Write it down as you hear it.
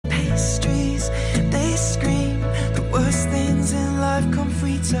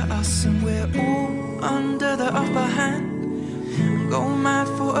to us, and we're all under the upper hand. I'm going mad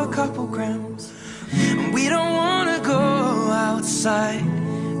for a couple grams, and we don't wanna go outside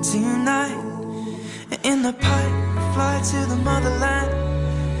tonight. In the pipe, fly to the motherland,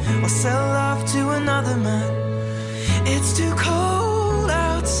 or sell love to another man. It's too cold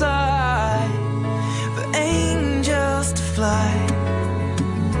outside for angels to fly.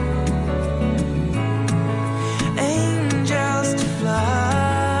 Angels to fly.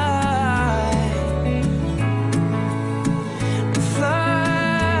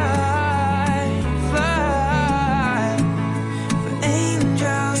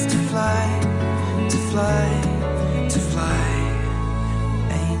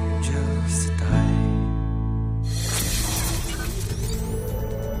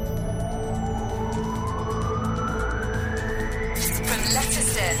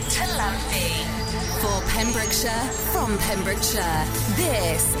 For Pembrokeshire, from Pembrokeshire,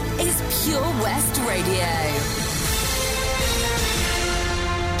 this is Pure West Radio.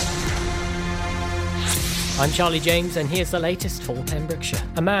 I'm Charlie James, and here's the latest for Pembrokeshire.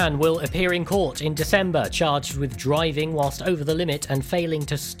 A man will appear in court in December charged with driving whilst over the limit and failing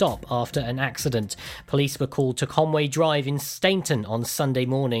to stop after an accident. Police were called to Conway Drive in Stainton on Sunday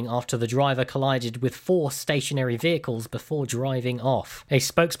morning after the driver collided with 4 stationary vehicles before driving off. A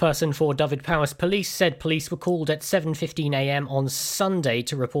spokesperson for Dyfed-Powys Police said police were called at 7:15am on Sunday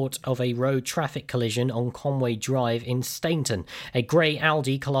to report of a road traffic collision on Conway Drive in Stainton. A grey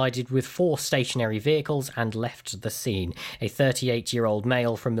Audi collided with 4 stationary vehicles and left the scene. A 38-year-old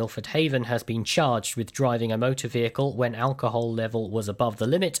male from Milford Haven has been charged with driving a motor vehicle when alcohol level was above the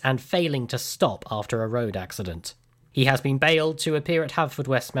limit and failing to stop after a road accident. He has been bailed to appear at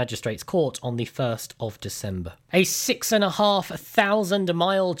Haverfordwest Magistrates Court on the 1st of December. A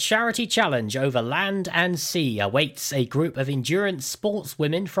 6,500-mile charity challenge over land and sea awaits a group of endurance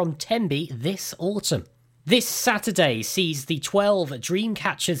sportswomen from Tenby this autumn. This Saturday sees the 12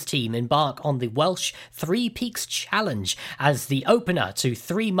 Dreamcatchers team embark on the Welsh Three Peaks Challenge as the opener to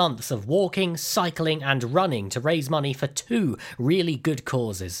 3 months of walking, cycling and running to raise money for 2 really good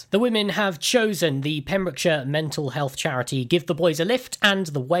causes. The women have chosen the Pembrokeshire mental health charity Give the Boys a Lift and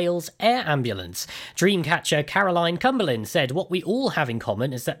the Wales Air Ambulance. Dreamcatcher Caroline Cumberland said, "What we all have in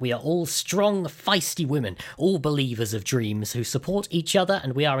common is that we are all strong, feisty women, all believers of dreams who support each other,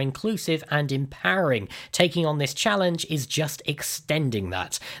 and we are inclusive and empowering. Taking on this challenge is just extending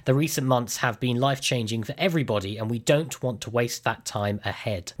that. The recent months have been life-changing for everybody, and we don't want to waste that time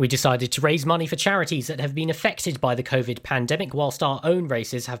ahead. We decided to raise money for charities that have been affected by the COVID pandemic whilst our own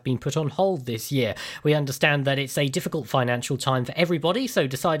races have been put on hold this year. We understand that it's a difficult financial time for everybody, so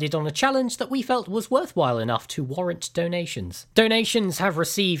decided on a challenge that we felt was worthwhile enough to warrant donations." Donations have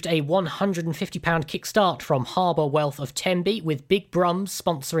received a £150 kickstart from Harbour Wealth of Tenby, with Big Brums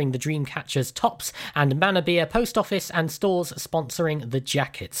sponsoring the Dreamcatchers tops and Manabia Post Office and stores sponsoring the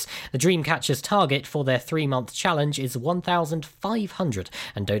jackets. The Dreamcatchers target for their 3-month challenge is 1,500,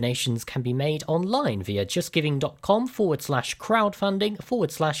 and donations can be made online via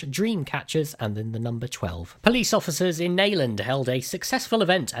justgiving.com/crowdfunding/Dreamcatchers and then the number 12. Police officers in Neyland held a successful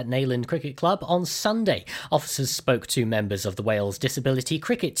event at Neyland Cricket Club on Sunday. Officers spoke to members of the Wales Disability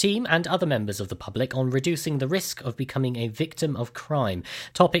Cricket Team and other members of the public on reducing the risk of becoming a victim of crime.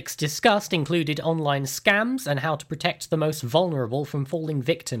 Topics discussed included online scams and how to protect the most vulnerable from falling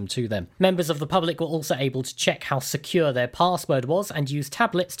victim to them. Members of the public were also able to check how secure their password was and use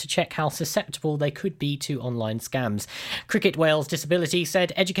tablets to check how susceptible they could be to online scams. Cricket Wales Disability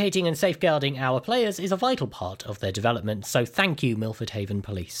said educating and safeguarding our players is a vital part of their development, so thank you, Milford Haven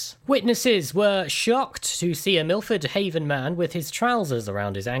Police. Witnesses were shocked to see a Milford Haven man with his trousers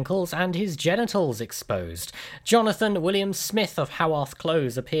around his ankles and his genitals exposed. Jonathan William Smith of Haworth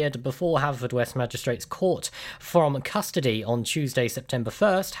Close appeared before Haverfordwest Magistrates Court from custody on Tuesday, September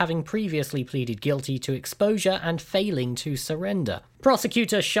 1st, having previously pleaded guilty to exposure and failing to surrender.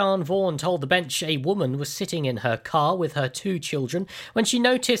 Prosecutor Sian Vaughan told the bench a woman was sitting in her car with her 2 children when she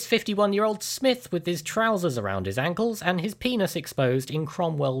noticed 51-year-old Smith with his trousers around his ankles and his penis exposed in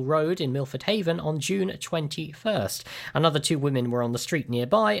Cromwell Road in Milford Haven on June 21st. Another 2 women were on the street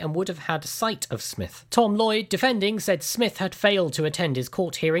nearby and would have had sight of Smith. Tom Lloyd, defending, said Smith had failed to attend his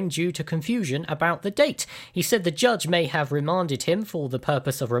court hearing due to confusion about the date. He said the judge may have remanded him for the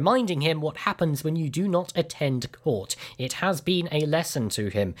purpose of reminding him what happens when you do not attend court. It has been a lesson to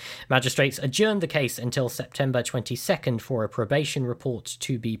him. Magistrates adjourned the case until September 22nd for a probation report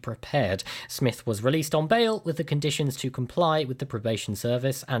to be prepared. Smith was released on bail with the conditions to comply with the probation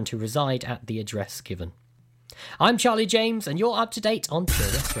service and to reside at the address given. I'm Charlie James, and you're up to date on Pure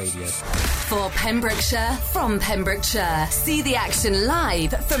West Radio. For Pembrokeshire, from Pembrokeshire, see the action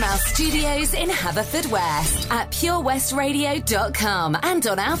live from our studios in Haverfordwest at purewestradio.com and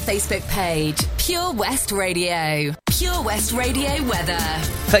on our Facebook page, Pure West Radio. Pure West Radio weather.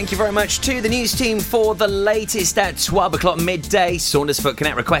 Thank you very much to the news team for the latest at 12 o'clock midday. Saundersfoot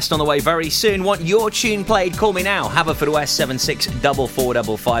Connect request on the way very soon. Want your tune played? Call me now. Haverfordwest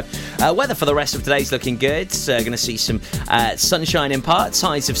 764455. Weather for the rest of today's looking good. Going to see some sunshine in parts.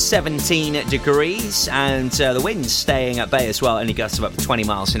 Highs of 17 degrees, and the wind's staying at bay as well. Only gusts of up to 20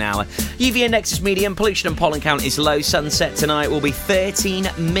 miles an hour. UV index is medium. Pollution and pollen count is low. Sunset tonight will be 13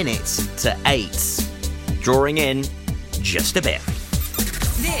 minutes to 8. Drawing in just a bit.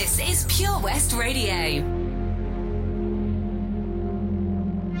 This is Pure West Radio.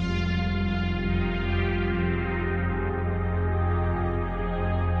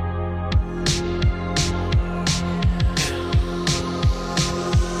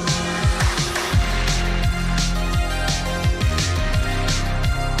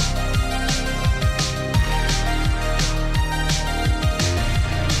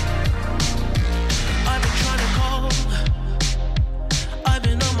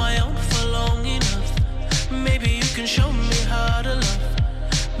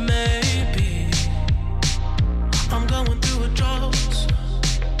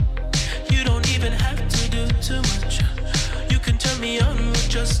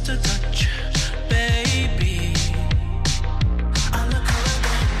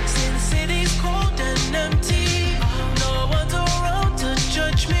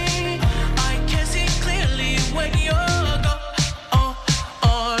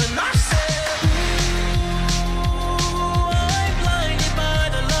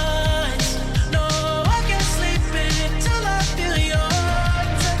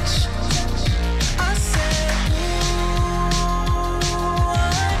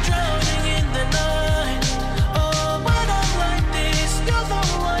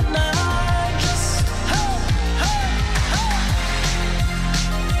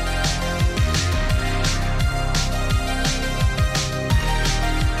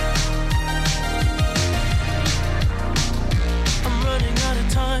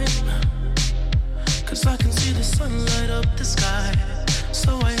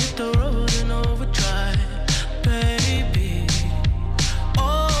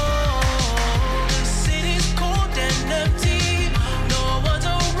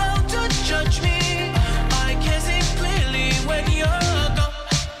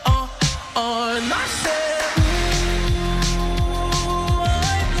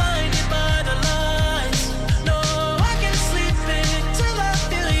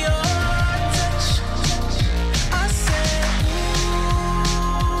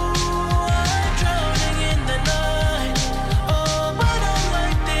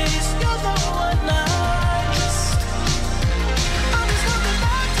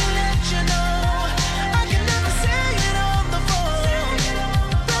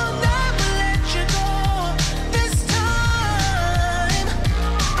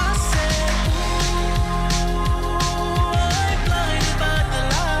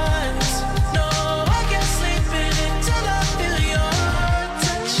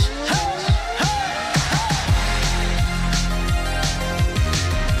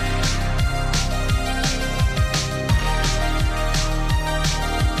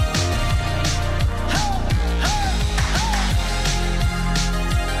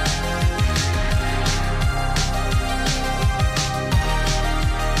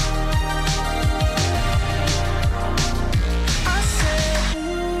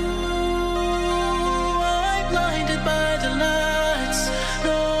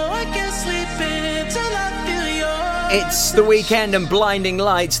 It's The Weekend and Blinding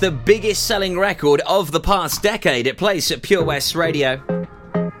Lights, the biggest selling record of the past decade. It plays at Pure West Radio.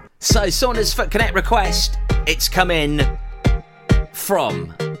 So, Saundersfoot Connect request, it's come in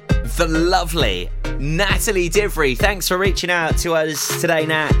from the lovely Natalie Divry. Thanks for reaching out to us today,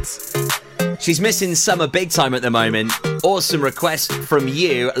 Nat. She's missing summer big time at the moment. Awesome request from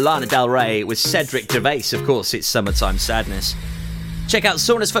you, Lana Del Rey, with Cedric Gervais. Of course, it's Summertime Sadness. Check out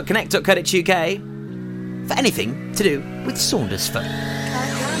saundersfootconnect.co.uk for anything to do with Saundersfoot.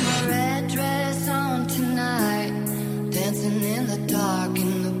 I got my red dress on tonight, dancing in the dark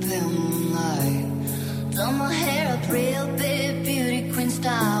in the pale moonlight. Done my hair up real big, beauty queen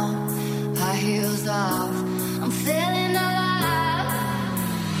style. High heels off, I'm feeling alive.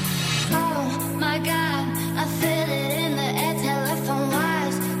 Oh my God, I feel it in the air, telephone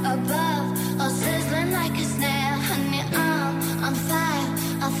wires above, all sizzling like a snail. Honey, I'm on fire,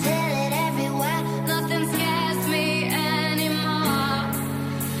 I feel it everywhere, nothing scared.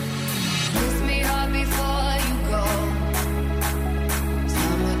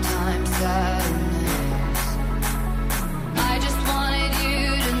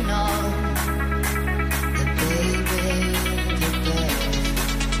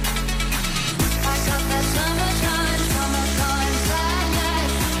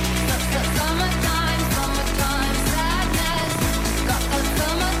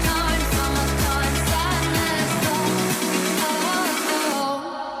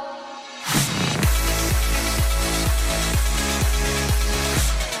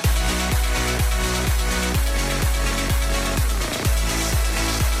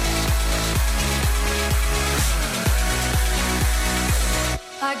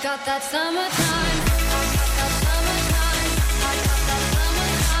 I got that summertime. I got that summertime. I got that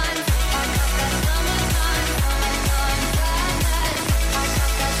summertime. I got that summertime. Summertime sadness. I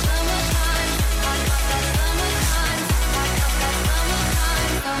got that summertime. I got that summertime. I got that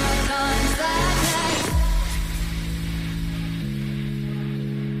summertime. Summertime sadness.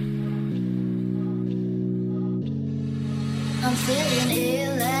 I'm feeling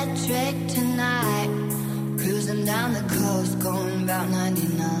electric tonight. Cruising down the coast, going about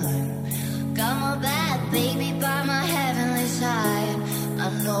 99. Got my bad baby by my heavenly side. I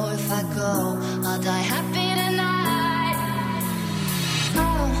know if I go, I'll die happy tonight.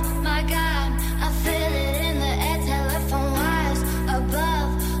 Oh my God, I feel it in the air, telephone wires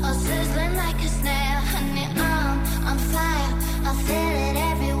above, all sizzling like a snail. Honey, I'm fire, I feel it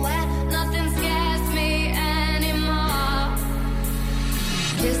everywhere. Nothing scares me anymore.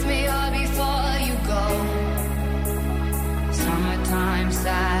 Kiss me all before you go. Summertime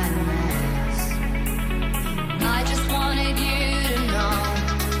sadness. I just wanted you to know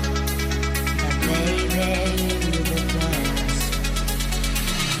that baby, you're the best.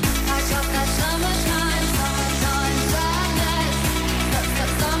 I got that summertime, summertime sadness. Got that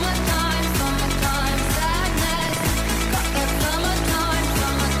summertime, summertime sadness. Got that summertime,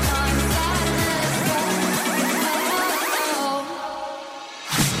 summertime sadness.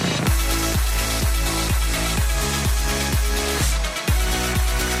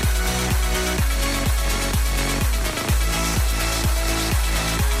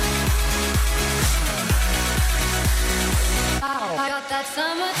 I got that summertime. I got that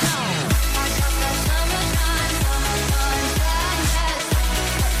summertime, summertime sadness.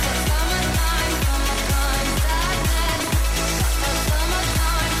 Got that summertime, summertime sadness. Got that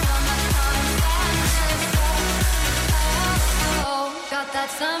summertime, summertime sadness. Oh, got that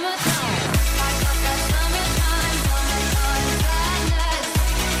summertime. I got that summertime, summertime sadness.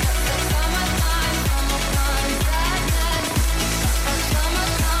 Got that summertime, summertime sadness. Got that summertime,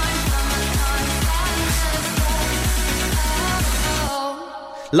 summertime sadness.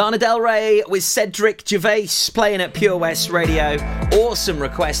 Lana Del Rey with Cedric Gervais playing at Pure West Radio. Awesome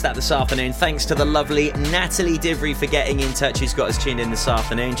request that this afternoon. Thanks to the lovely Natalie Divry for getting in touch, who's got us tuned in this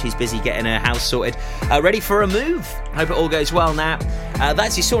afternoon. She's busy getting her house sorted, ready for a move. Hope it all goes well now.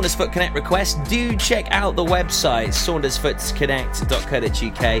 That's your Saundersfoot Connect request. Do check out the website,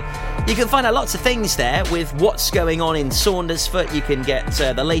 saundersfootconnect.co.uk. You can find out lots of things there with what's going on in Saundersfoot. You can get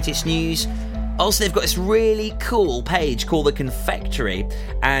the latest news. Also, they've got this really cool page called The Confectory,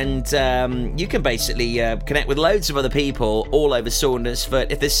 and you can basically connect with loads of other people all over Saundersfoot.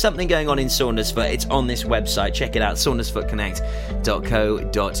 If there's something going on in Saundersfoot, it's on this website. Check it out,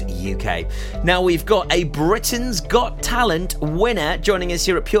 saundersfootconnect.co.uk. Now, we've got a Britain's Got Talent winner joining us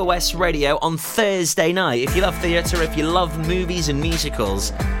here at Pure West Radio on Thursday night. If you love theatre, if you love movies and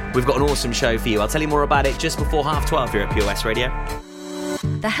musicals, we've got an awesome show for you. I'll tell you more about it just before 12:30 here at Pure West Radio.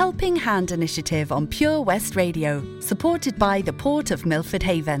 The Helping Hand Initiative on Pure West Radio, supported by the Port of Milford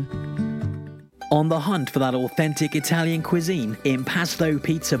Haven. On the hunt for that authentic Italian cuisine, Impasto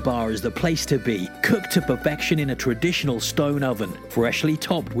Pizza Bar is the place to be. Cooked to perfection in a traditional stone oven, freshly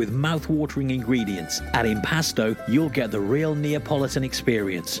topped with mouth-watering ingredients. At Impasto, you'll get the real Neapolitan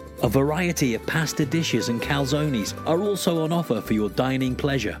experience. A variety of pasta dishes and calzones are also on offer for your dining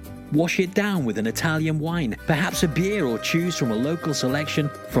pleasure. Wash it down with an Italian wine, perhaps a beer, or choose from a local selection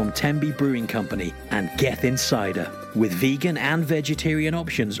from Tembi Brewing Company and Gethin Cider. With vegan and vegetarian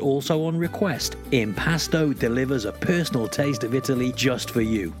options also on request, Impasto delivers a personal taste of Italy just for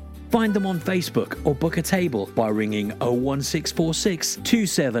you. Find them on Facebook or book a table by ringing 01646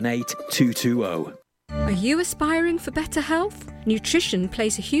 278 220. Are you aspiring for better health? Nutrition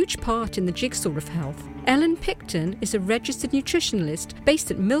plays a huge part in the jigsaw of health. Ellen Picton is a registered nutritionalist based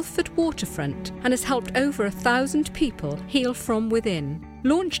at Milford Waterfront and has helped over 1,000 people heal from within.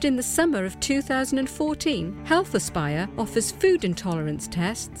 Launched in the summer of 2014, Health Aspire offers food intolerance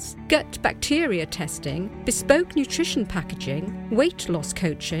tests, gut bacteria testing, bespoke nutrition packaging, weight loss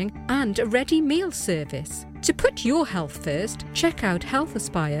coaching, and a ready meal service. To put your health first, check out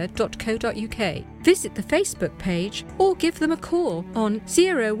healthaspire.co.uk. Visit the Facebook page or give them a call on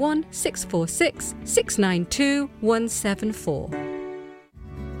 01646 692 174.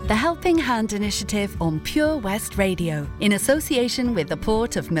 The Helping Hand Initiative on Pure West Radio, in association with the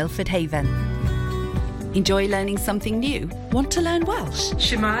Port of Milford Haven. Enjoy learning something new? Want to learn Welsh?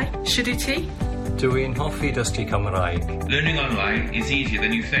 Shemai, Shuduti? Dwi'n hoffi dysgu Cymraeg. Learning online is easier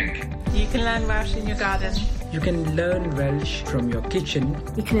than you think. You can learn Welsh in your garden. You can learn Welsh from your kitchen.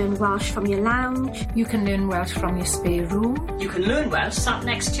 You can learn Welsh from your lounge. You can learn Welsh from your spare room. You can learn Welsh sat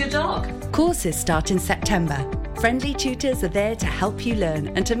next to your dog. Courses start in September. Friendly tutors are there to help you learn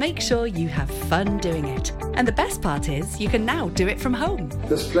and to make sure you have fun doing it. And the best part is, you can now do it from home.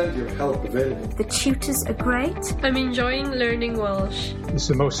 There's plenty of help available. The tutors are great. I'm enjoying learning Welsh. It's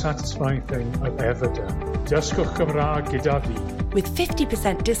the most satisfying thing I've ever done. Dysgwch Cymraeg gyda fi. With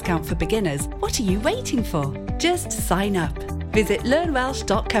 50% discount for beginners, what are you waiting for? Just sign up. Visit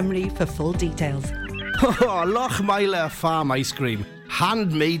learnwelsh.cymru for full details. Oh, Lochmeyler Farm Ice Cream.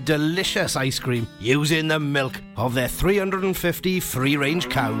 Handmade delicious ice cream using the milk of their 350 free-range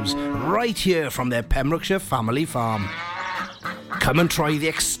cows right here from their Pembrokeshire family farm. Come and try the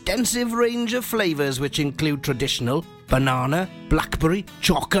extensive range of flavours which include traditional, banana, blackberry,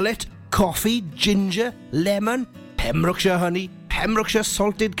 chocolate, coffee, ginger, lemon, Pembrokeshire honey, Pembrokeshire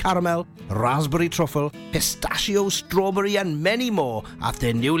salted caramel, raspberry truffle, pistachio, strawberry and many more at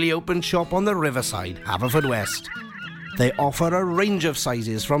their newly opened shop on the Riverside, Haverfordwest. They offer a range of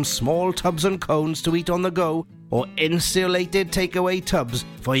sizes from small tubs and cones to eat on the go or insulated takeaway tubs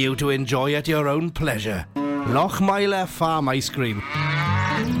for you to enjoy at your own pleasure. Lochmeyler Farm Ice Cream.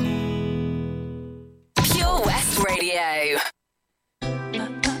 Pure West Radio.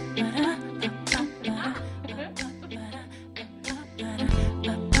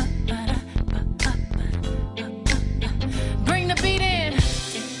 Bring the beat in.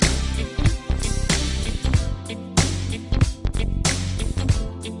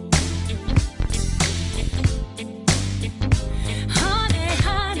 Honey,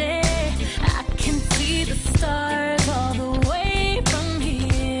 honey, I can see the stars all the way from here.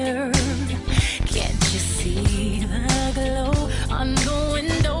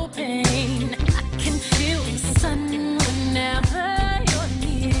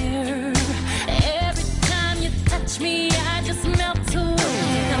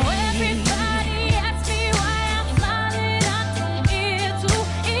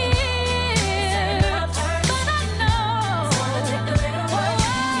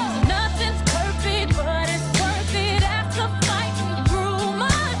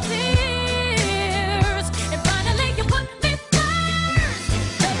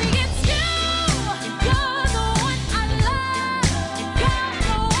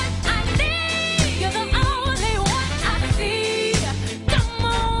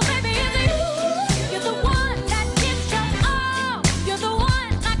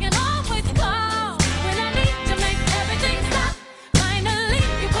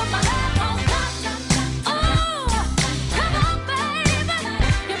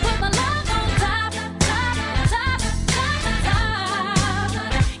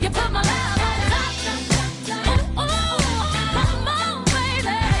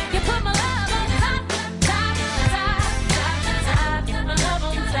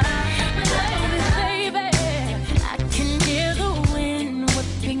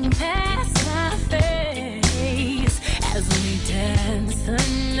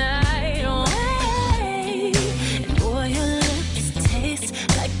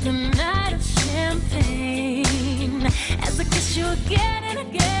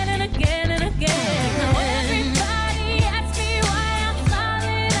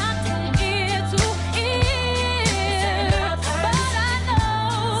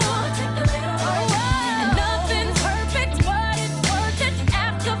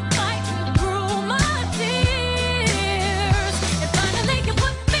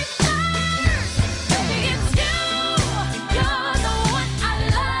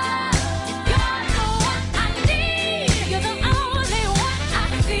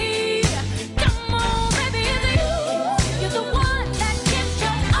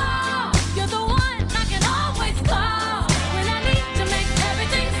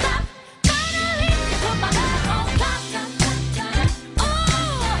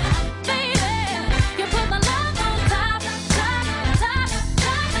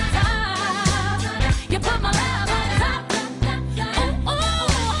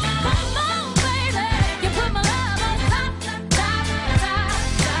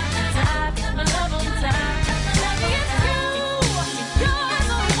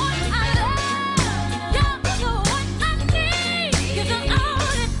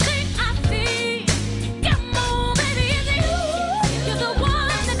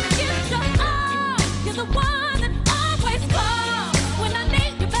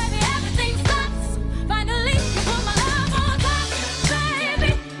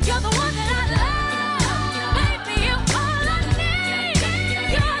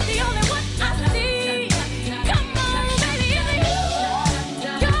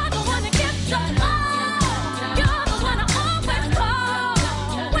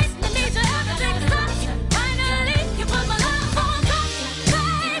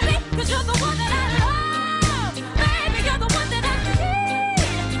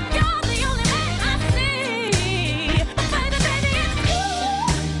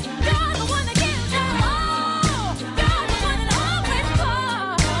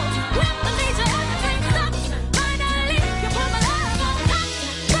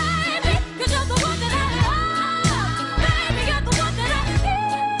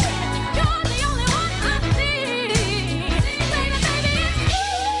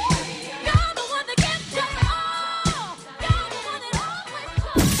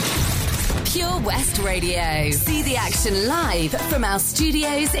 Pure West Radio. See the action live from our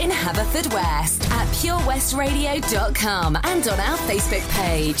studios in Haverfordwest at purewestradio.com and on our Facebook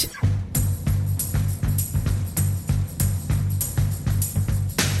page.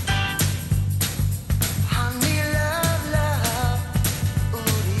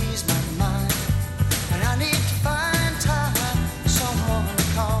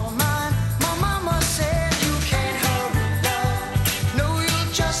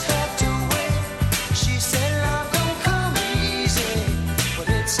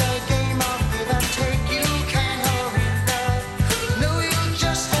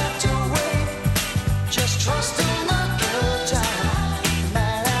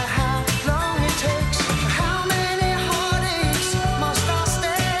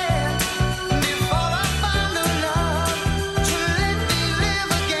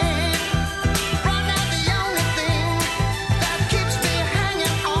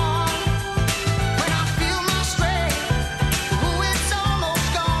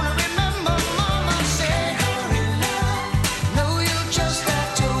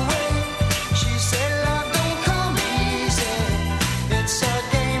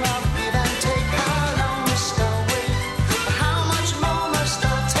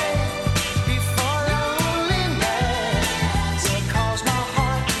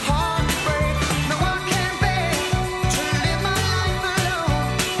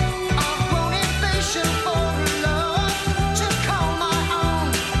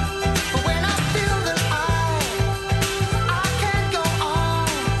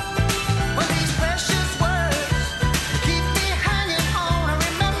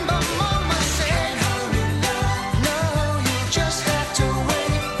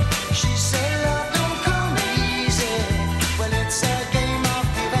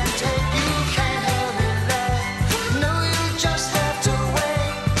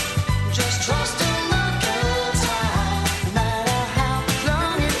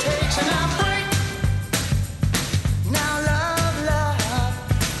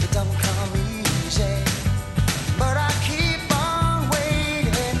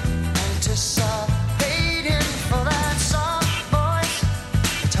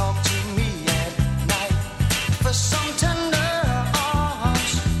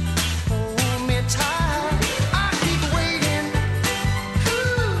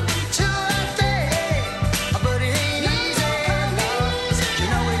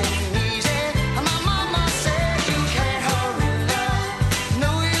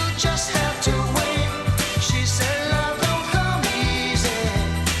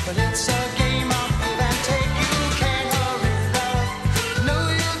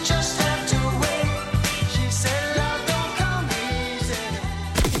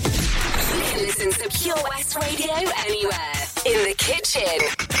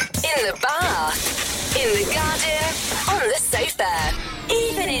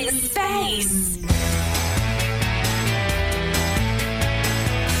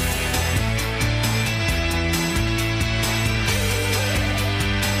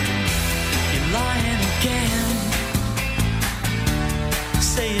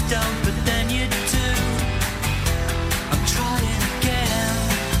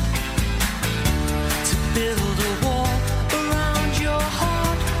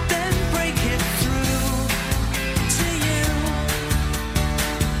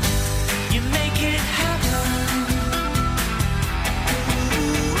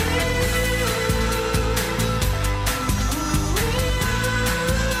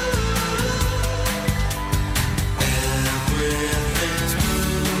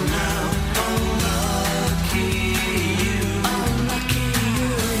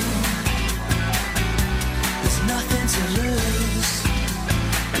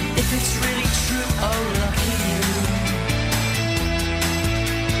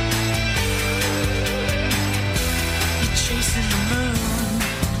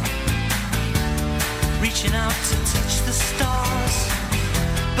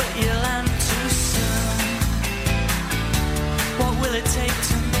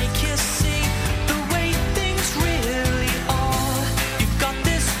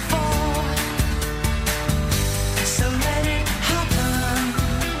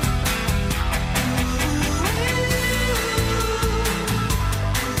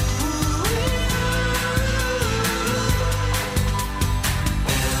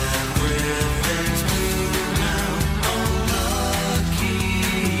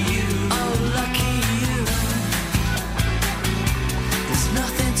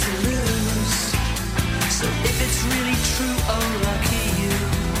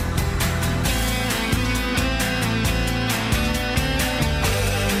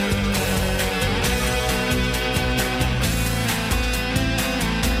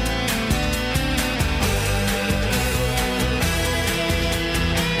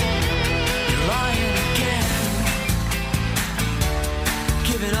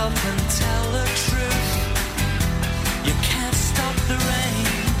 Live it up and tell the truth. You can't stop the rain.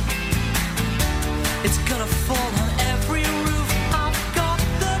 It's gonna fall on every roof. I've got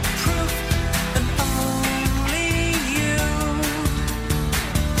the proof, and only you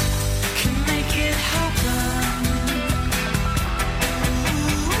can make it happen.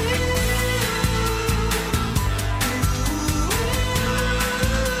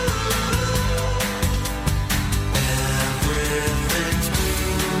 Everything's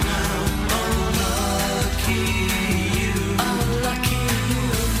blue now. Oh, lucky you. Oh, lucky you.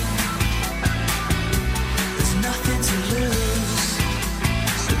 There's nothing to lose.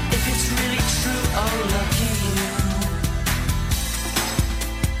 So if it's really true, oh, lucky you.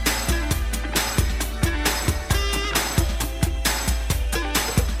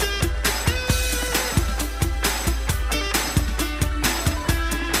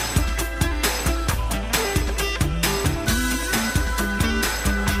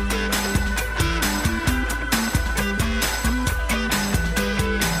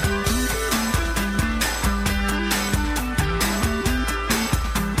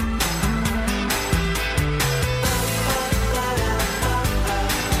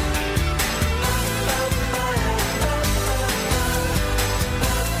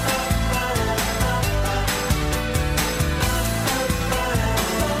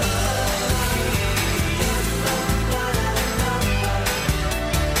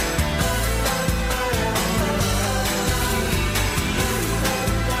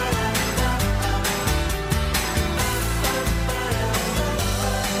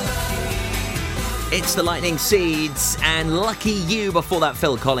 It's the Lightning Seeds and Lucky You. Before that,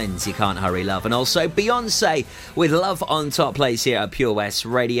 Phil Collins, You Can't Hurry Love. And also Beyonce with Love on Top plays here at Pure West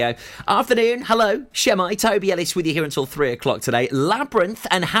Radio. Afternoon, hello, Shemai, Toby Ellis with you here until 3 o'clock today. Labyrinth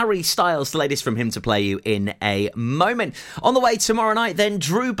and Harry Styles, the latest from him to play you in a moment. On the way tomorrow night then,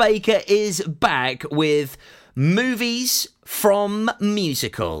 Drew Baker is back with movies from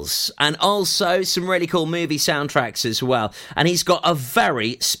musicals and also some really cool movie soundtracks as well. And he's got a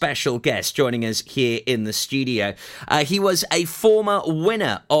very special guest joining us here in the studio. He was a former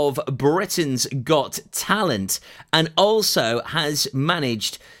winner of Britain's Got Talent and also has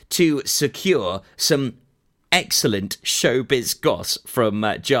managed to secure some excellent showbiz goss from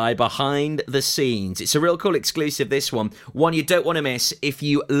Jai behind the scenes. It's a real cool exclusive, this one you don't want to miss. If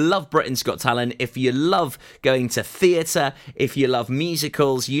you love Britain's Got Talent, if you love going to theatre, if you love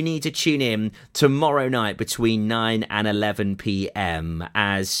musicals, you need to tune in tomorrow night between 9 and 11 p.m.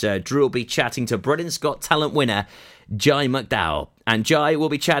 as Drew will be chatting to Britain's Got Talent winner Jai McDowell. And Jai will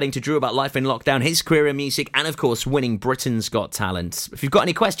be chatting to Drew about life in lockdown, his career in music, and of course winning Britain's Got Talent. If you've got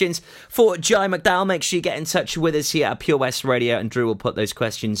any questions for Jai McDowell, make sure you get in touch with us here at Pure West Radio, and Drew will put those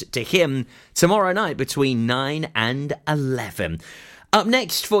questions to him tomorrow night between 9 and 11. Up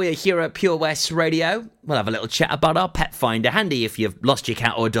next for you here at Pure West Radio, we'll have a little chat about our pet finder, handy if you've lost your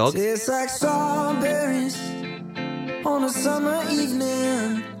cat or dog. Tastes like strawberries on a summer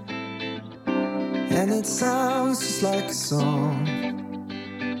evening, and it sounds just like a song.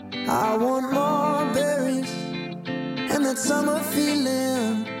 I want more berries and that summer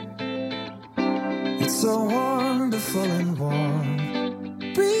feeling. It's so wonderful and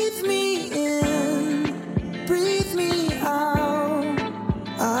warm. Breathe me in, breathe me out.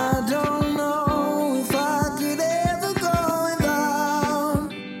 I don't know if I could ever go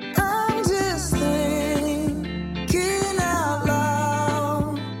without. I'm just thinking out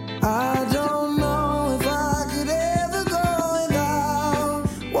loud. I don't know if I could ever go without.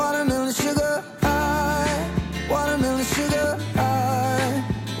 Watermelon sugar high, watermelon sugar high,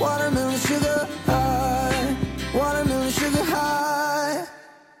 watermelon sugar high, watermelon sugar high,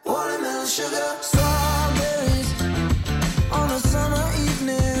 watermelon.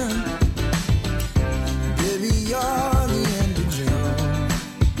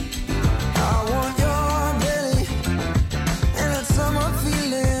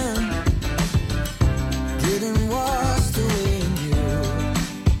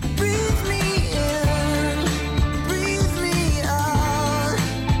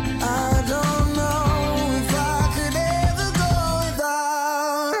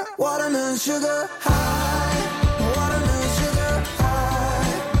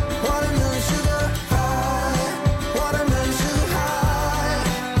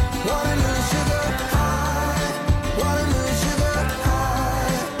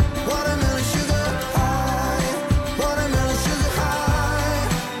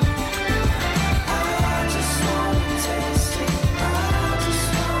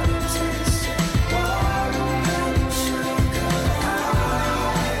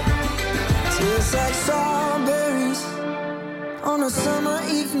 summer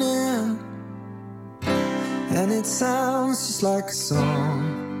evening, and it sounds just like a song.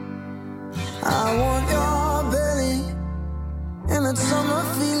 I want your belly and that summer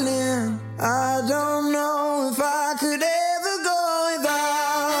feeling. I don't know if I could ever go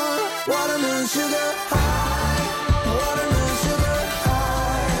without watermelon sugar high, watermelon sugar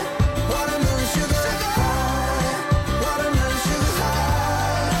high, watermelon sugar high, watermelon sugar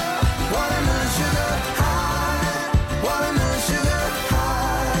high, watermelon sugar high, watermelon sugar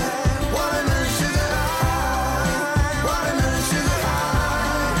high, watermelon sugar high, watermelon sugar high.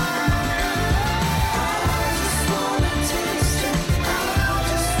 I just wanna taste it. I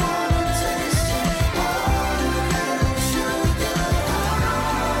just wanna taste it. Watermelon sugar high.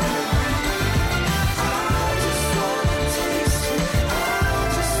 I just wanna taste it. I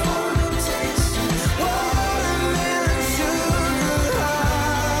just wanna taste it. Watermelon sugar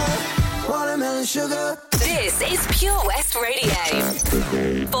high. Watermelon sugar. This is Pure West Radio.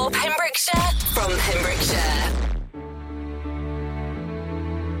 For Pembrokeshire, from Pembrokeshire.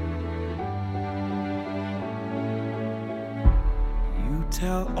 You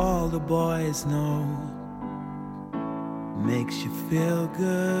tell all the boys no, makes you feel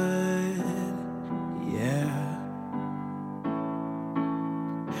good, yeah.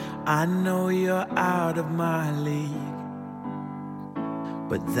 I know you're out of my league,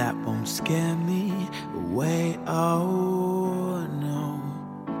 but that won't scare me away, oh no.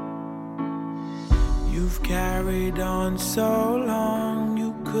 You've carried on so long,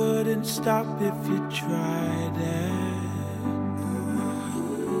 you couldn't stop if you tried it.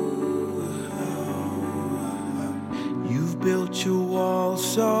 You've built your wall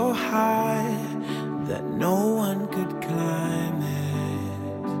so high that no one could climb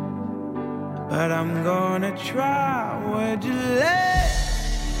it. But I'm gonna try. Would you let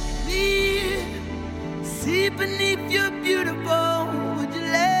me see beneath your beautiful? Would you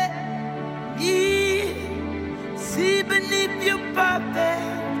let me see beneath your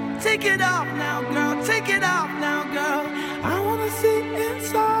perfect? Take it off now, girl. Take it off now, girl. I wanna see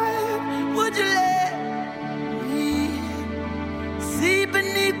inside. Would you let me see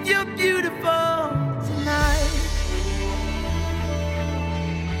beneath your beautiful tonight?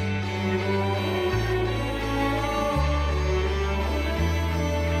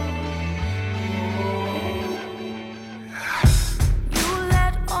 You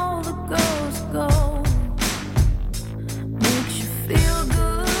let all the girls go, makes you feel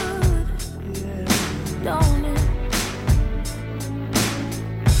good, don't it?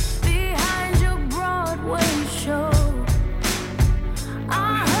 Behind your Broadway show, I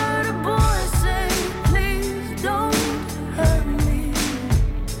heard a boy say, please don't hurt me.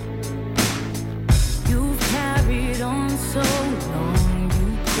 You've carried on so long, you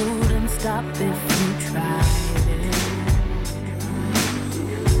couldn't stop if you tried it.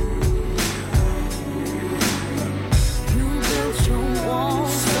 You built your wall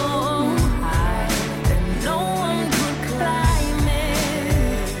so high that no one could climb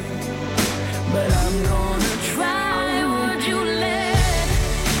it. But I'm gonna try. Would you let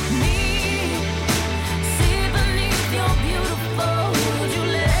me see beneath your beautiful? Would you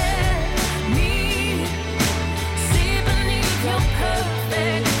let me see beneath your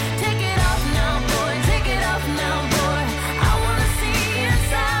perfect? Take it off now, boy. Take it off now, boy. I wanna see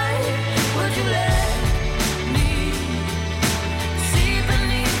inside. Would you let me see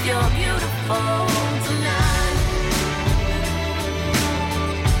beneath your beautiful tonight?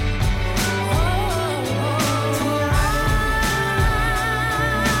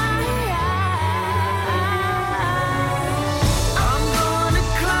 I'm gonna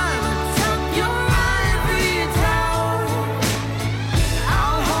climb atop your ivory tower.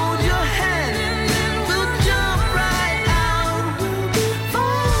 I'll hold your hand and then we'll jump right out. We'll be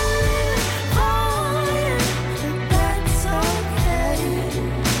falling, falling, but that's okay.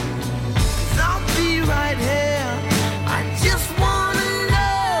 'Cause I'll be right here. I just wanna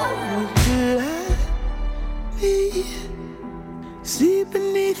know, would you let me see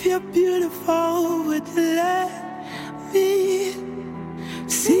beneath your beautiful? Would you let me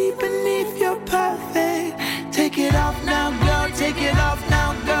see beneath your perfect? Take it off now, girl. Take it off now,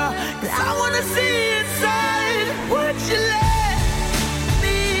 girl. 'Cause I wanna see inside. Would you let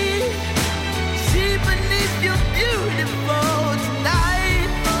me see beneath your beautiful tonight?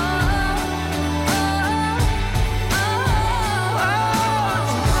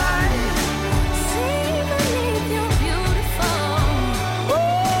 Tonight. See beneath your beautiful.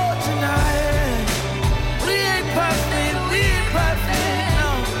 Oh, tonight. We ain't perfect. We ain't perfect. No.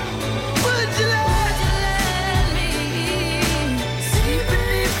 Would you let me see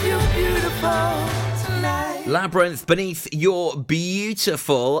beneath your beautiful tonight? Labyrinth beneath your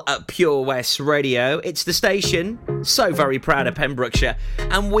beautiful at Pure West Radio. It's the station, so very proud of Pembrokeshire,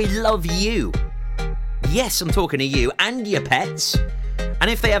 and we love you. Yes, I'm talking to you and your pets.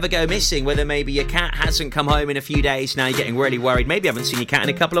 And if they ever go missing, whether maybe your cat hasn't come home in a few days, now you're getting really worried, maybe you haven't seen your cat in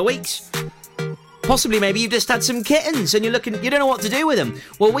a couple of weeks. Possibly maybe you've just had some kittens and you don't know what to do with them.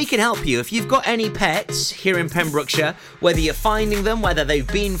 Well, we can help you. If you've got any pets here in Pembrokeshire, whether you're finding them, whether they've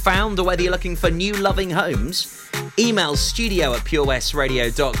been found, or whether you're looking for new loving homes, email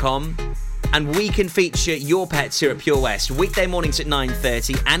studio@purewestradio.com and we can feature your pets here at Pure West weekday mornings at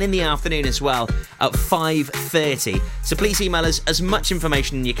 9:30 and in the afternoon as well at 5:30. So please email us as much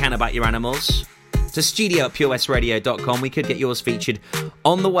information as you can about your animals to studio@purewestradio.com. We could get yours featured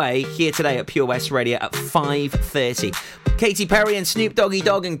on the way here today at Pure West Radio at 5:30. Katy Perry and Snoop Doggy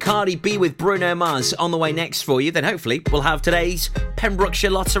Dogg and Cardi B with Bruno Mars on the way next for you. Then hopefully we'll have today's Pembrokeshire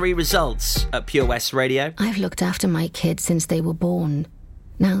Lottery results at Pure West Radio. I've looked after my kids since they were born.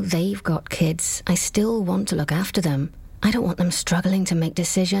 Now they've got kids. I still want to look after them. I don't want them struggling to make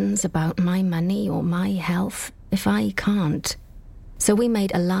decisions about my money or my health if I can't. So we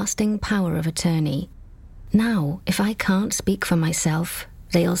made a lasting power of attorney. Now, if I can't speak for myself,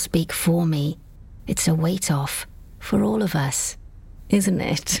 they'll speak for me. It's a weight off for all of us, isn't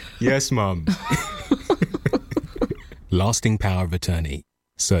it? Yes, Mum. Lasting power of attorney.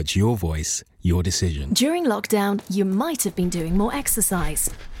 Search your voice, your decision. During lockdown, you might have been doing more exercise.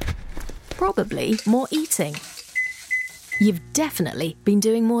 Probably more eating. You've definitely been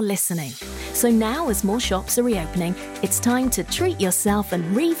doing more listening. So now, as more shops are reopening, it's time to treat yourself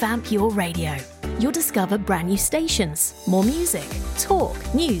and revamp your radio. You'll discover brand new stations, more music, talk,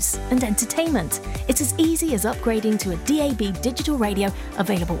 news and entertainment. It's as easy as upgrading to a DAB digital radio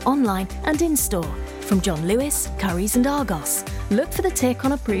available online and in-store. From John Lewis, Currys and Argos. Look for the tick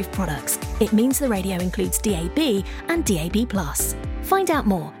on approved products. It means the radio includes DAB and DAB+. Find out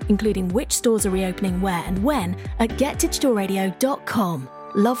more, including which stores are reopening where and when, at getdigitalradio.com.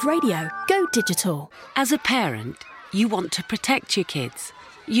 Love radio. Go digital. As a parent, you want to protect your kids.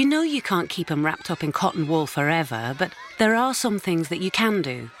 You know you can't keep them wrapped up in cotton wool forever, but there are some things that you can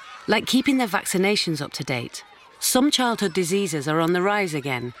do, like keeping their vaccinations up to date. Some childhood diseases are on the rise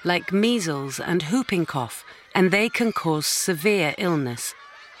again, like measles and whooping cough, and they can cause severe illness.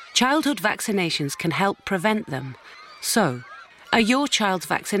 Childhood vaccinations can help prevent them. So, are your child's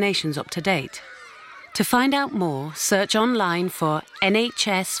vaccinations up to date? To find out more, search online for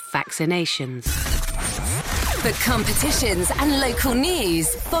NHS vaccinations. For competitions and local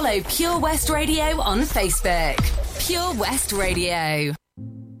news, follow Pure West Radio on Facebook. Pure West Radio.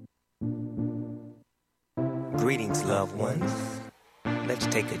 Greetings, loved ones. Let's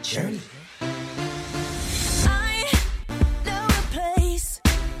take a journey. I know a place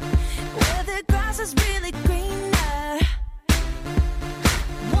where the grass is really greener.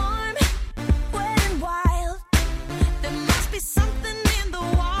 Warm, wet and wild. There must be something in the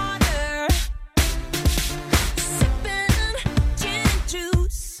water. Sipping gin and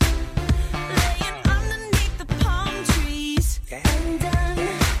juice, laying underneath the palm trees. And then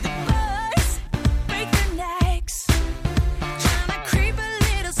the birds break their necks, trying to creep a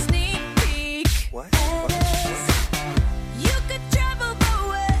little sneak peek. What? You could travel the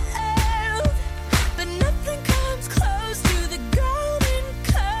world, but nothing comes close to the golden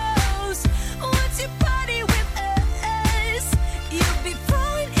coast. Once you party with us, you'll be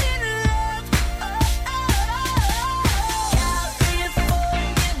falling in love.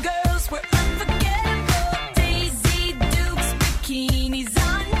 California girls were unforgettable. Daisy Dukes, bikinis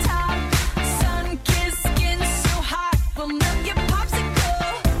on top. Sun-kissed skin so hot, will melt your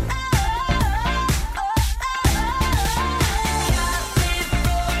popsicle.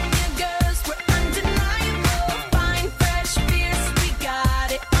 California girls were undeniable. Fine, fresh beers, we got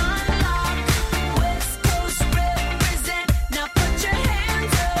it on lock. West Coast represent, now put your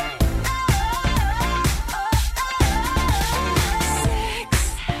hands up. Sex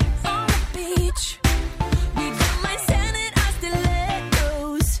on the beach, we don't mind sanitized stilettos.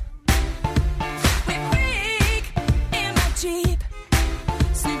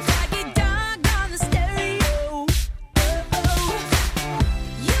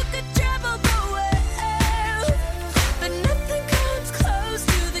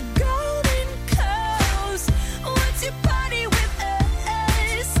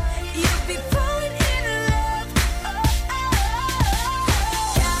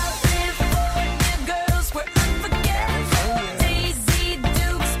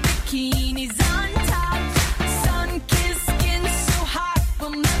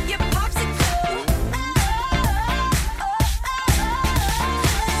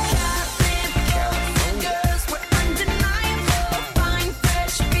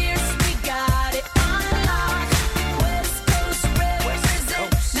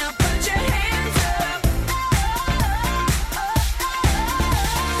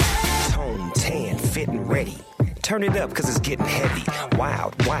 turn it up, cause it's getting heavy.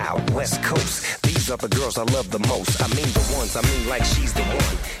 Wild, wild, West Coast. These are the girls I love the most. I mean the ones, I mean like she's the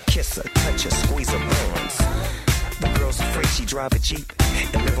one. Kiss her, touch her, squeeze her buns. The girl's afraid she drive a Jeep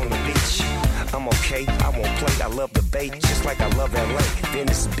and live on the beach. I'm okay, I won't play, I love the bay, just like I love LA,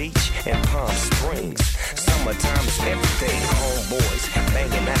 Venice Beach, and Palm Springs. Summertime is everything, homeboys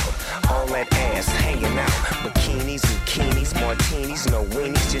banging out, all that ass hanging out. Bikinis, zucchinis, martinis, no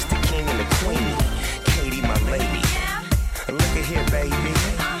weenies, just the king and the queenie. Katie, my lady, look at here, baby.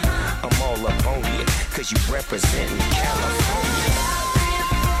 I'm all up on you, cause you representing California.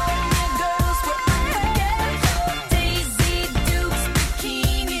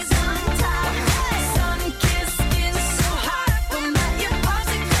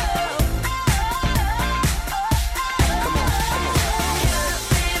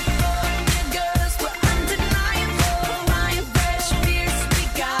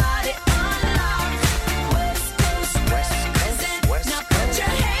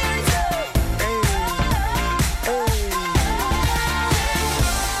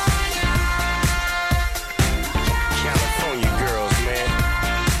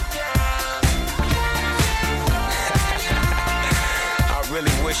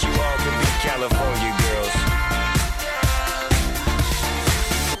 Wish you all could be California girls.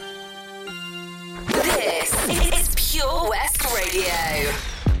 This is Pure West Radio.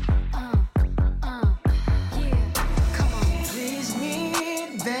 Please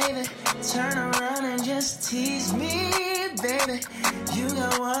me, baby. Turn around and just tease me, baby. You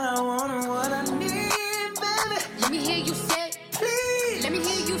got what I want and what I need, baby. Let me hear you say, please. Let me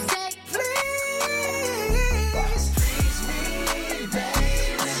hear you say,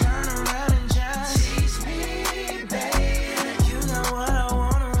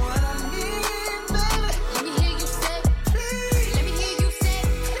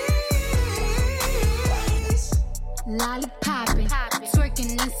 lollipopping,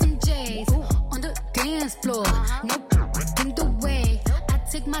 twerking in some J's on the dance floor. No in the way, I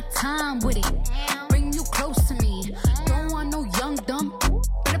take my time with it. Bring you close to me. Don't want no young dumb.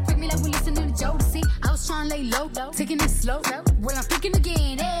 Better pick me like we listening to Jodeci. I was trying to lay low, taking it slow. Well, I'm picking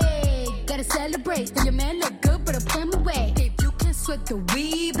again. Hey, gotta celebrate. Your man look good, but I put him away. If you can sweat the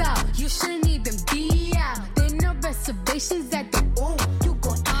weave out, you shouldn't even be out. There no reservations at the ooh. You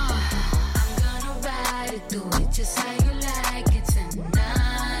go I'm gonna ride it, do it just how you like it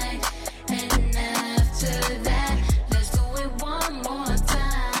tonight. And after that, let's do it one more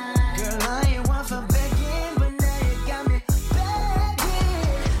time. Girl, I ain't one for begging, but now you got me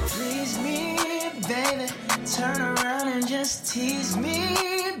begging. Please me, baby. Turn around and just tease me,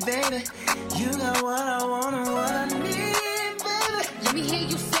 baby. You got what I want and what I need, baby. Let me hear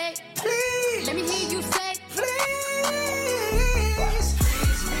you say, please. Let me hear you say, please.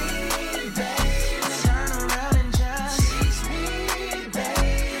 Please me, baby. Turn around and just tease me,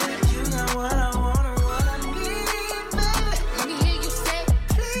 baby. You got what I want and what I need, baby. Let me hear you say,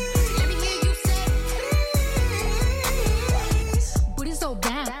 please. Let me hear you say, please. Booty so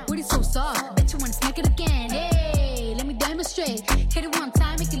bad, booty so soft. Bet you wanna smack it again. Hey, let me demonstrate. Hit it one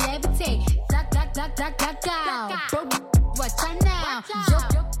time, make it levitate. Doc, doc, doc, doc, doc, doc. Bro, watch out now. Yo,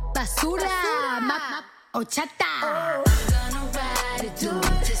 basura, ma, ochata. Oh. I'm gonna ride it, do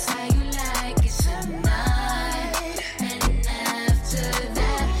it just how you like it tonight. And after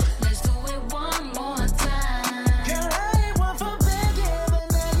that, let's do it one more time. Girl, I ain't one for begging, but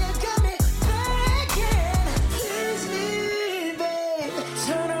now you got me begging. Please me, babe.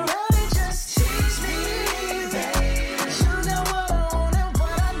 Turn around and just tease me, babe. You got what I want and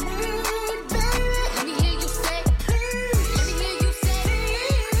what I need, baby. Let me hear you say, please. Let me hear you say, please.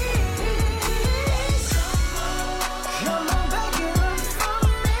 Come on, begging them for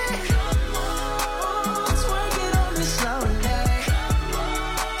me. Come on, twerk it on me slowly. Come on,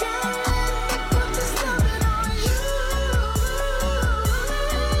 girl, let me put this loving on you.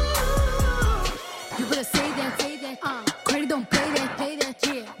 you better say that, credit don't play that,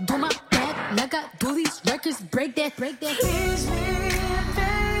 yeah. Do my back like I do these records, break that. Tease me,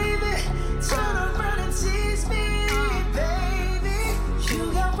 baby. Turn around and tease me, baby.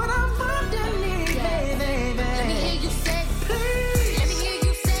 You got what I want and need, baby. Let me hear you say, please. Let me hear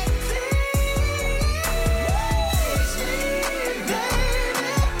you say, please me, baby.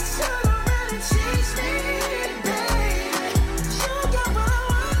 Turn around and tease me, baby. You got what I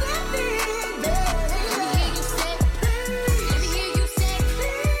want and need, baby. Let me hear you say, Let me hear you say,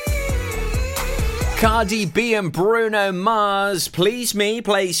 Cardi B and Bruno Mars, Please Me,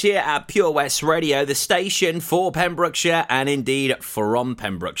 plays here at Pure West Radio, the station for Pembrokeshire and indeed from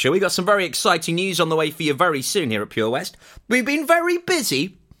Pembrokeshire. We got some very exciting news on the way for you very soon here at Pure West. We've been very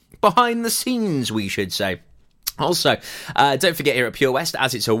busy behind the scenes, we should say. Also, don't forget here at Pure West,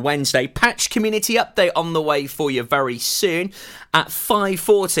 as it's a Wednesday, Patch Community Update on the way for you very soon at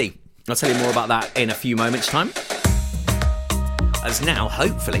 5:40. I'll tell you more about that in a few moments' time. As now,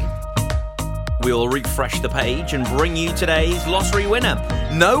 hopefully, we'll refresh the page and bring you today's lottery winner.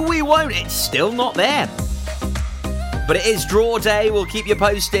 No, we won't. It's still not there. But it is draw day. We'll keep you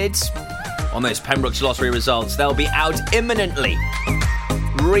posted on those Pembroke's lottery results. They'll be out imminently.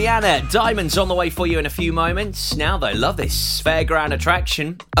 Rihanna, Diamonds on the way for you in a few moments. Now, though, love this fairground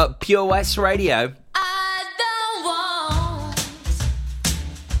attraction at Pure West Radio. I don't want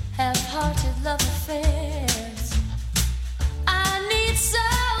half-hearted love affairs. I need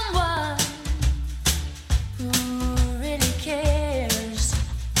someone who really cares.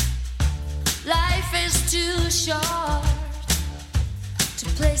 Life is too short to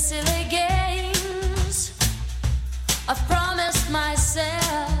play silly games. I've promised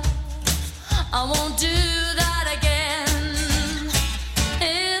myself I won't do that again.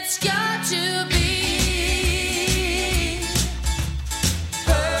 It's got to be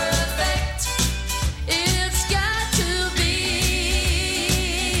perfect. It's got to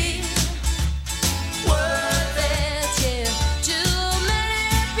be worth it. Yeah. Too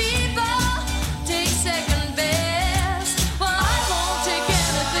many people take second best. Well, I won't take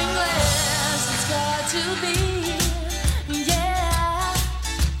anything less. It's got to be.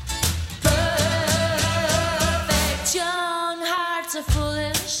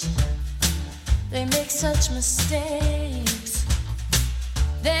 Foolish, they make such mistakes.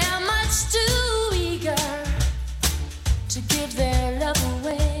 They're much too eager to give their love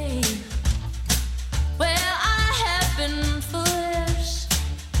away. Well, I have been foolish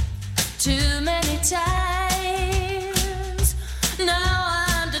too many times. Now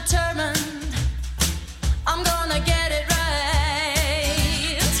I'm determined I'm gonna get it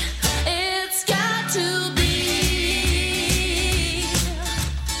right. It's got to be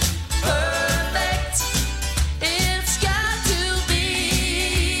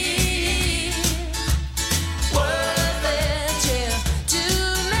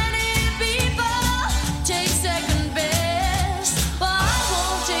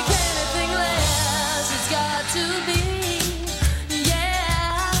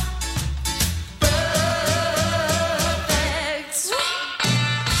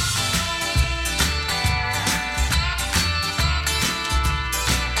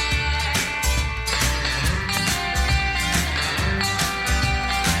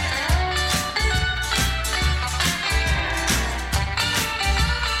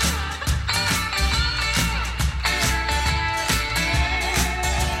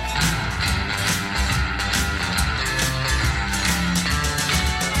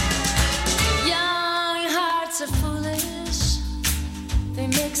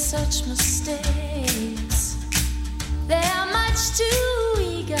such mistakes. They are much too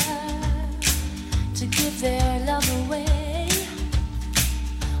eager to give their love away.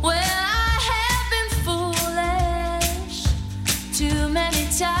 Well, I have been foolish too many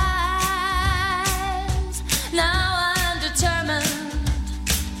times. Now I'm determined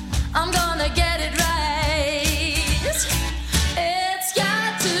I'm gonna get it right. It's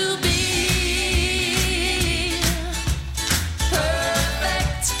got to be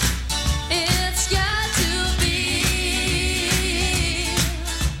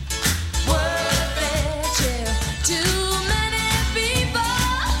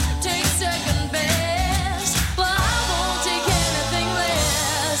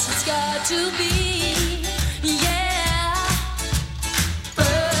to be, yeah,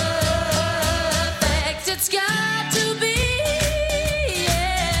 perfect. It's got to be,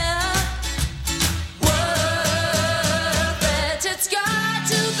 yeah, worth it. It's got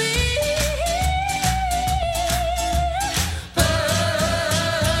to be perfect.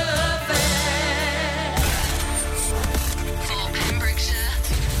 For Pembrokeshire,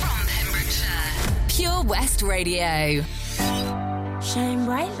 from Pembrokeshire, Pure West Radio. Shine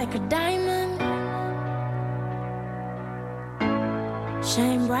bright like a diamond.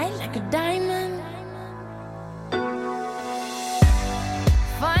 Shine bright like a diamond.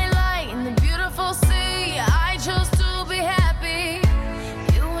 Find light in the beautiful sea. I chose to be happy.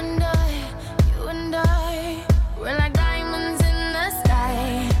 You and I, we're like diamonds in the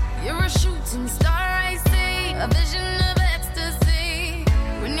sky. You're a shooting star, I see, a vision of ecstasy.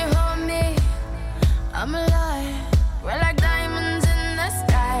 When you hold me, I'm alive. We're like diamonds in the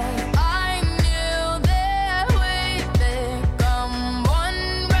sky. I knew that we'd become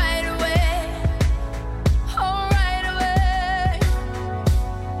one right away.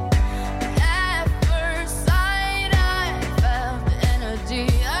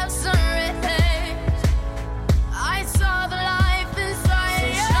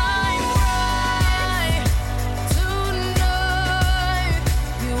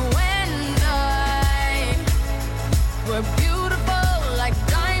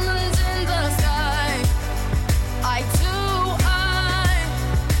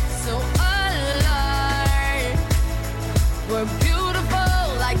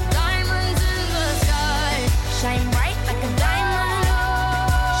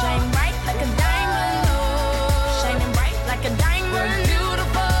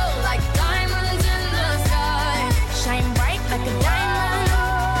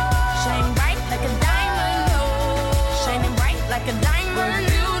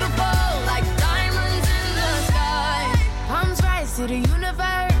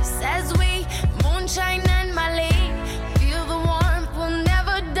 universe as we moonshine and Mali. Feel the warmth, we'll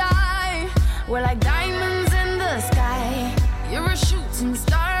never die. We're like diamonds in the sky. You're a shooting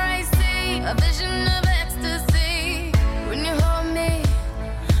star, I see. A vision of ecstasy. When you hold me,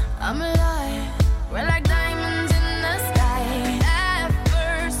 I'm alive. We're like diamonds in the sky. At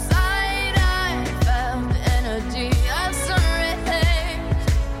first sight, I felt the energy of sun rays.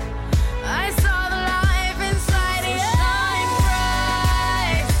 I saw the life inside you. Shine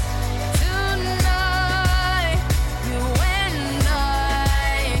bright tonight. You and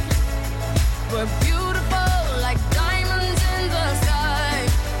I were beautiful like diamonds in the sky.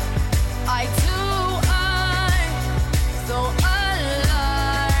 I too, so alive.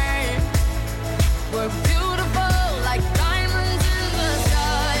 We're beautiful like diamonds in the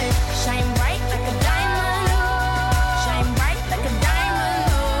sky. Shine bright like a diamond. Shine bright like a diamond.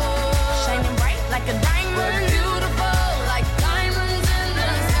 Shining bright like a diamond. We're beautiful like diamonds in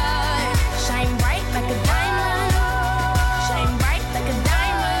the sky. Shine bright like a diamond. Shine bright like a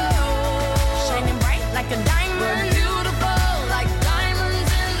diamond. Shining bright like a diamond. We're beautiful like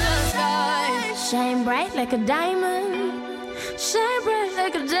diamonds in the sky. Shine bright like a diamond. Shine bright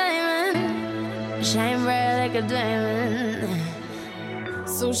like a diamond. Shine bright like a diamond.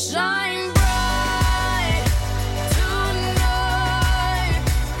 So shine bright tonight.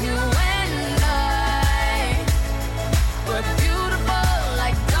 You and I were beautiful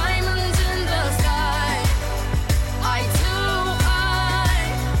like diamonds in the sky. I too,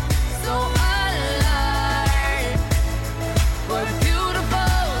 so alive. We're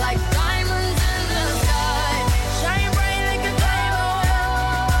beautiful like diamonds in the sky. Shine bright like a diamond.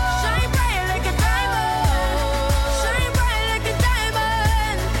 Shine bright like a diamond. Shine bright like a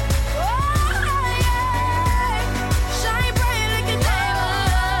diamond. Oh yeah. Shine bright like a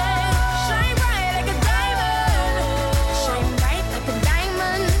diamond. Shine bright like a diamond. Shine bright like a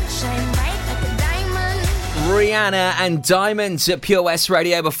diamond. Shine bright like a diamond. Rihanna and Diamonds at Pure West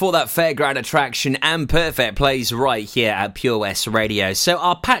Radio. Before that, Fairground Attraction and Perfect plays right here at Pure West Radio. So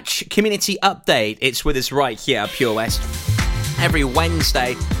our patch community update, it's with us right here at Pure West every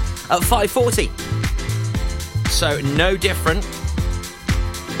Wednesday at 5:40. So no different.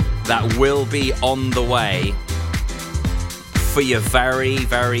 That will be on the way for you very,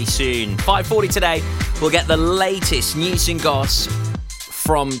 very soon. 5:40 today, we'll get the latest news and goss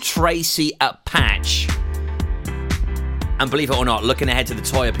from Tracy at Patch. And believe it or not, looking ahead to the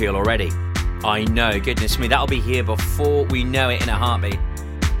toy appeal already. I know, goodness me, that'll be here before we know it in a heartbeat.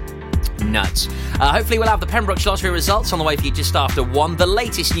 Nuts. Hopefully we'll have the Pembroke Lottery results on the way for you just after 1. The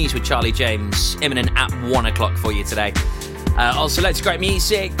latest news with Charlie James, imminent at 1 o'clock for you today. Also, loads of great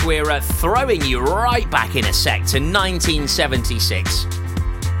music. We're throwing you right back in a sec to 1976.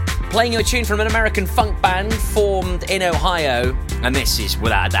 Playing you a tune from an American funk band formed in Ohio. And this is,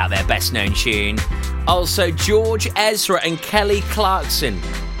 without a doubt, their best-known tune. Also, George Ezra and Kelly Clarkson.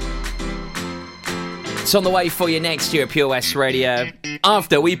 It's on the way for you next year at Pure West Radio.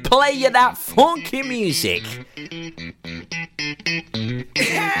 After we play you that funky music.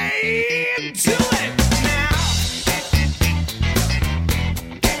 Hey, do it now.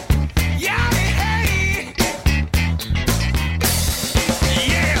 Yeah, hey.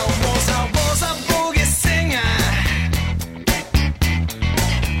 Yeah, was a boogie singer.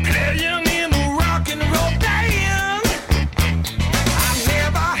 Playing in a rock and roll band. I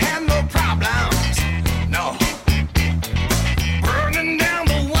never had no problems. No. Burning down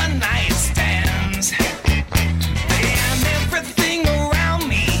the one night stands. Damn, everything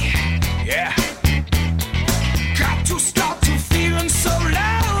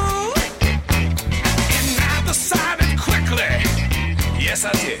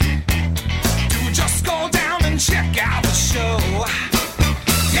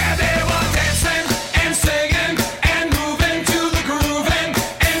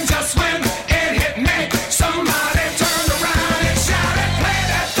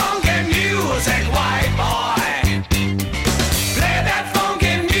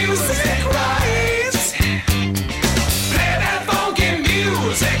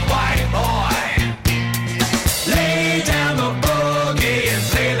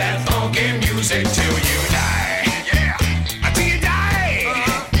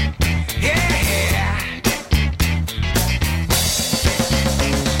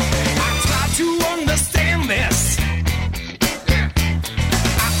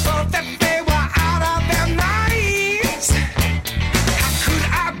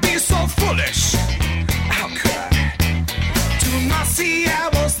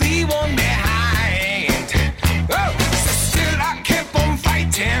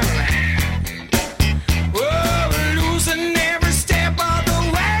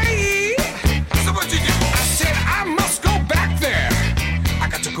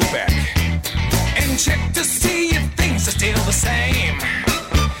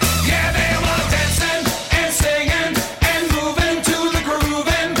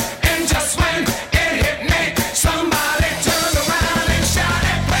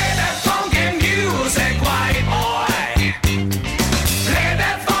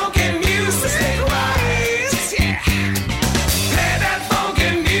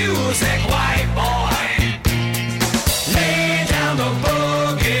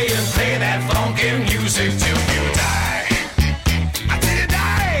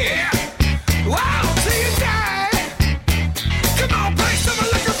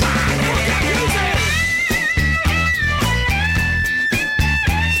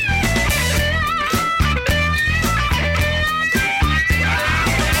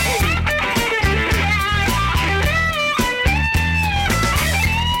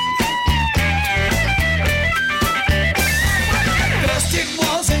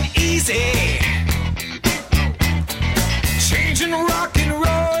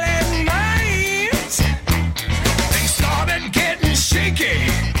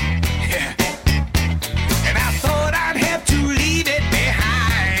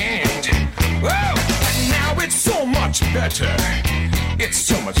better. It's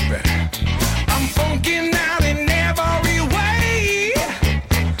so much better. I'm funking out in every way,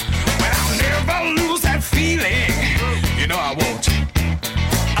 but I'll never lose that feeling. You know I won't.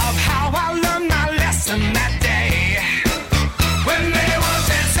 Of how I learned my lesson that day when they were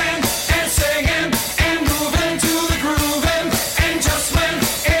dancing and singing and moving to the grooving, and just when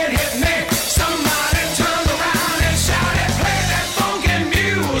it hit me, somebody turned around and shouted, "Play that funky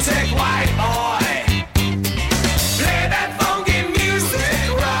music, white boy! Play that funky music,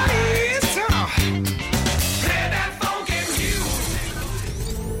 right? Play that funky music."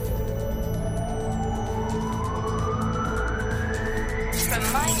 From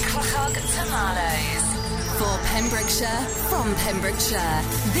Minecraft to Marlows. For Pembrokeshire, from Pembrokeshire,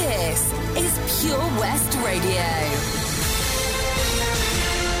 this is Pure West Radio.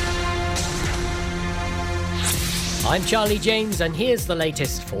 I'm Charlie James, and here's the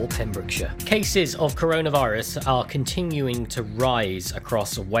latest for Pembrokeshire. Cases of coronavirus are continuing to rise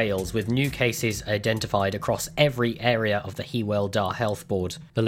across Wales, with new cases identified across every area of the Hywel Dda Health Board. The